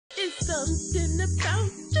something about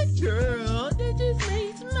the girl that just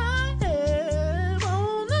makes my head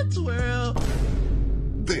wanna twirl.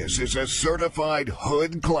 This is a certified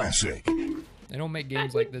hood classic. They don't make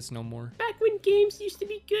games like this no more. Back when games used to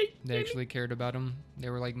be good. They actually cared about them. They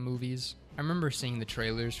were like movies. I remember seeing the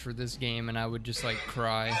trailers for this game and I would just like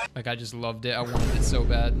cry. Like I just loved it. I wanted it so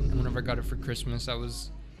bad. And whenever I got it for Christmas, I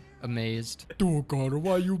was amazed. Oh God,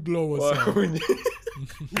 why you blow us up?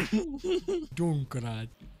 Junkrat.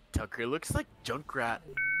 Tucker looks like Junkrat.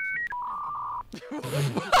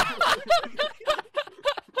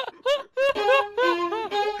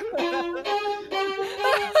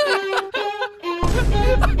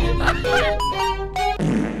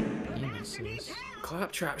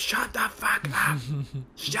 Claptrap, shut the fuck up!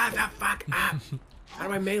 Shut the fuck up! How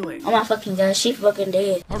do I melee? Oh my fucking god, she fucking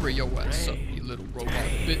dead. Hurry your ass up, you little robot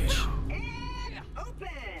bitch.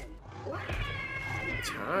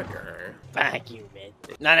 Tucker. Fuck you, man.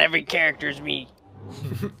 Not every character's me.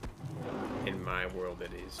 In my world,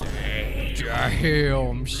 it is.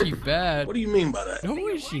 Damn, she bad. What do you mean by that? No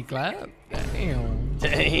way she clap. Damn.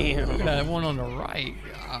 Damn. Look at that one on the right.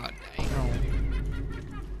 God damn.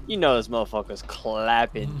 You know this motherfucker's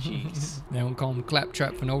clapping cheeks. They don't call him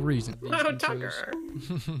Claptrap for no reason. Oh, Tucker.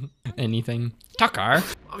 Anything. Tucker.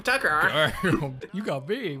 Oh, Tucker. Damn, you got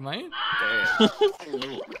big, man. Damn.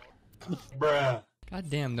 Bruh. God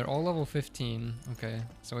damn, they're all level 15. Okay,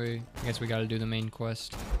 so I guess we gotta do the main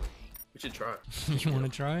quest. We should try. You wanna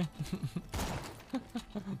try?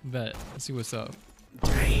 Bet. Let's see what's up.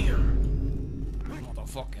 Damn.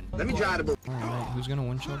 Motherfucking. Let me try to. Alright, who's gonna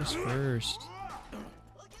one-shot us first?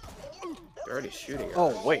 They're already shooting her.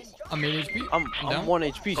 Oh, wait. I'm 8 HP. I'm down. 1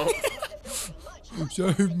 HP. Oh.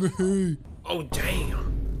 Save me. Oh,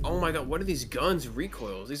 damn. Oh my god, what are these guns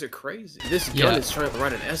recoils? These are crazy. This gun is trying to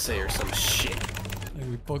write an essay or some shit. Hey,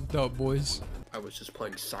 we fucked up, boys. I was just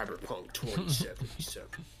playing Cyberpunk 2077.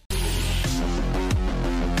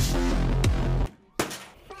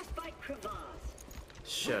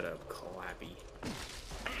 Shut up, Clappy.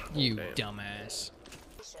 You Damn. dumbass.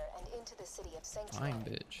 Fine,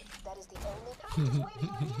 bitch.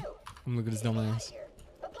 Look at this dumbass.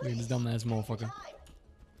 Look at this dumbass motherfucker.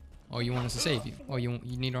 Oh, you want us to save you? Oh, you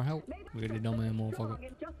need our help? Look at the dumbass motherfucker.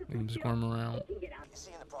 Look at him squirm around. You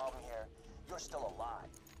see the problem here? You're still alive.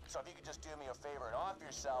 So if you could just do me a favor and off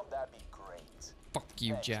yourself, that'd be great. Fuck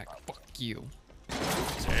you, Jack. Fuck you.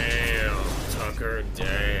 Damn, Tucker,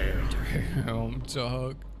 damn. Damn,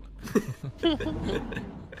 Tuck.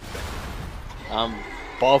 I'm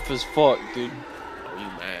buff as fuck, dude. Oh, you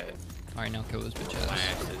mad? Alright, now kill this bitch ass.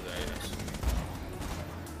 Blast his ass.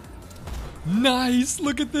 Nice!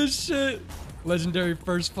 Look at this shit! Legendary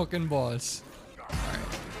first fucking boss.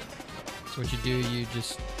 Alright. So what you do, you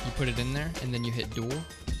put it in there, and then you hit duel.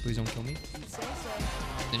 Please don't kill me.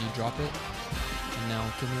 Then you drop it. And now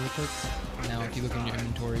kill me real quick. Now if you look in your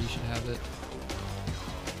inventory, you should have it.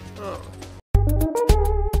 Oh.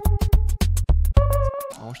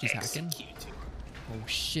 Oh, she's hacking. Oh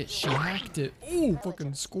shit, she hacked it. Oh,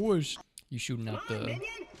 fucking squish. You shooting out the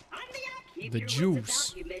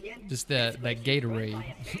juice. Just that Gatorade.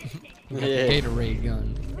 You got the Gatorade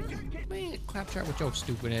gun. Man, Claptrap with your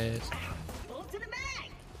stupid ass.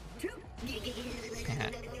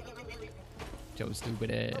 Joe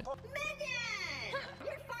stupid ass.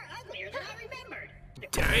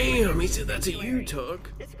 Damn, he said that to you, Tuck.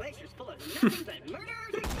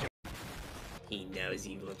 He knows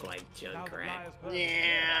you look like Junkrat.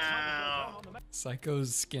 Yeah.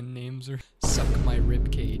 Psycho's skin names are Suck My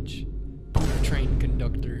Ribcage, Poop Train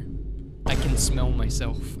Conductor, I Can Smell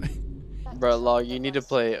Myself. Bro, Log, you need to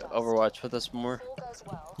play Overwatch with us more.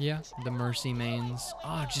 Yeah, the Mercy mains.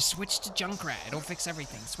 Oh, just switch to Junkrat. It'll fix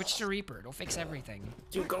everything. Switch to Reaper. It'll fix everything.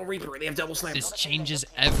 Dude, go Reaper. They have double sniper. This changes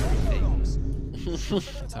everything.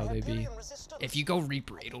 That's how they be. If you go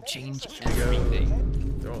Reaper, it'll change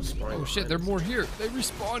everything. They're all spawning. Oh shit, they're more here. They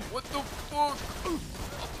respawn. What the fuck? I'm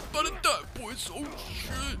about to die, boys. Oh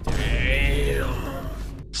shit. Damn.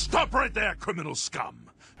 Stop right there, criminal scum.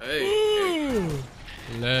 Hey.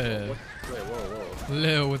 Lil. Wait, whoa.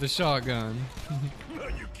 Lil with a shotgun.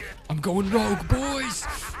 I'm going rogue, boys.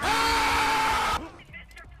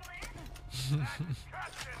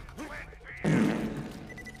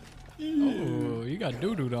 Oh, you got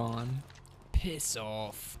doo-dooed on. Piss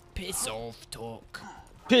off. Piss off, Talk.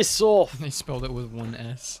 Piss off. They spelled it with one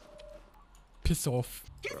S. Piss off.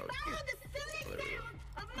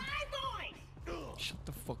 Shut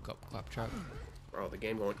the fuck up, Claptrap. Bro, the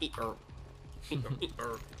game going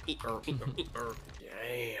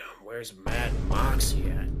Damn, where's Mad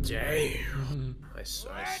MOXXI at? Damn. I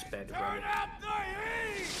sped running.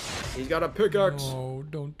 He's got a pickaxe. Oh,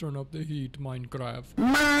 don't turn up the heat, Minecraft.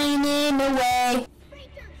 Mining away.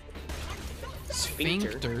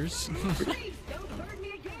 Sphincters.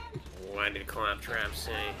 What did Claptrap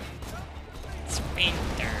say?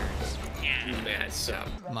 Sphincters. That's up.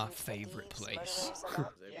 My favorite place.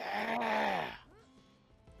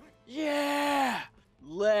 Yeah!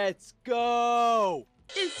 Let's go!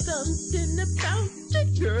 It's something about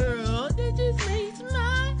the girl that just makes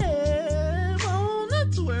my head wanna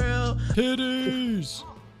twirl. Titties.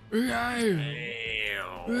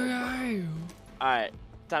 Alright,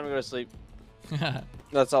 time to go to sleep.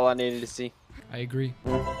 That's all I needed to see. I agree.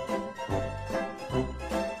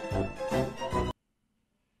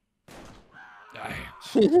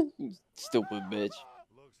 Stupid bitch.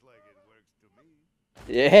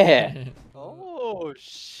 Yeah. Oh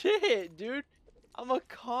shit, dude. I'm a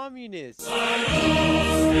communist.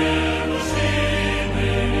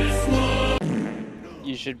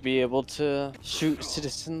 You should be able to shoot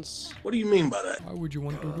citizens What do you mean by that? Why would you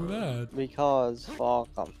want to do that? because fuck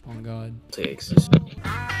 'em. Oh God. Texas. Hang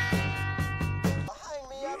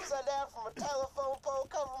me upside down from a telephone pole,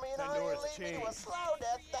 cover me in honey, and leave me to a slow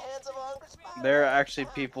death at the hands of a hungry spider. There are actually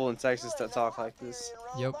people in Texas that talk like this.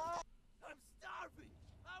 Yep. I'm starving.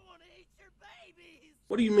 I wanna eat your babies.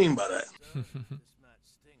 What do you mean by that?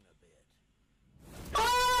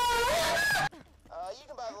 You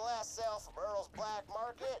can buy the last sale from Earl's Black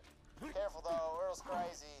Market. Careful though, Earl's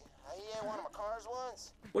crazy. He ate one of my cars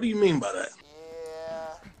once. What do you mean by that?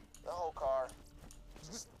 Yeah, the whole car.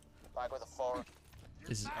 Just like with a fork.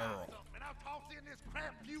 This is Earl. And I'll toss in this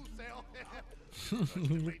crap you sell.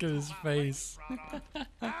 Look at his face.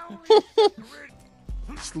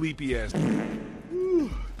 Sleepy ass.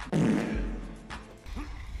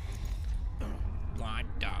 What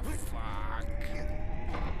the fuck?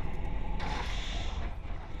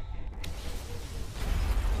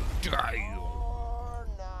 Or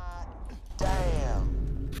not.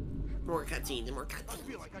 Damn. More cutscenes, more cutscenes. I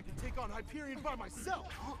feel like I can take on Hyperion by myself.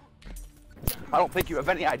 I don't think you have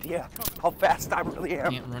any idea how fast I really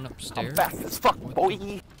am. Can't run I'm upstairs. fast as fuck, boy.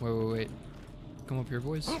 Wait. Come up here,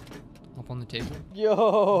 boys. Up on the table.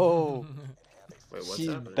 Yo, Wait, what's she's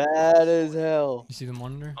happening? bad as hell. You see the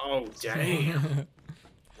monitor? Oh, damn.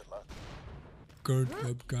 Good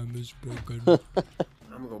webcam is broken.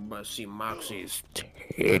 I'm gonna go see MOXXI's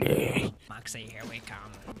titty. MOXXI, here we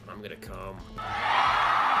come. I'm gonna come.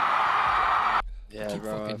 Yeah, Keep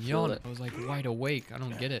bro. I fucking feel yawning. it. I was like wide awake. I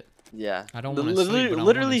don't get it. Yeah. I don't wanna sleep, but I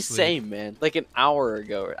Literally wanna sleep. same, man. Like an hour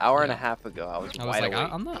ago, or hour and a Yeah. half ago, I was I was wide like,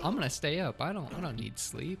 awake. I'm gonna stay up. I don't need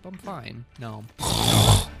sleep. I'm fine. No.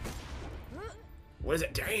 What is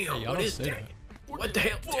it? Damn. Hey, y'all What don't is say that? What the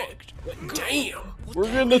hell? Damn. We're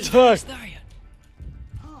getting attacked.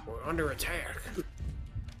 We're under attack.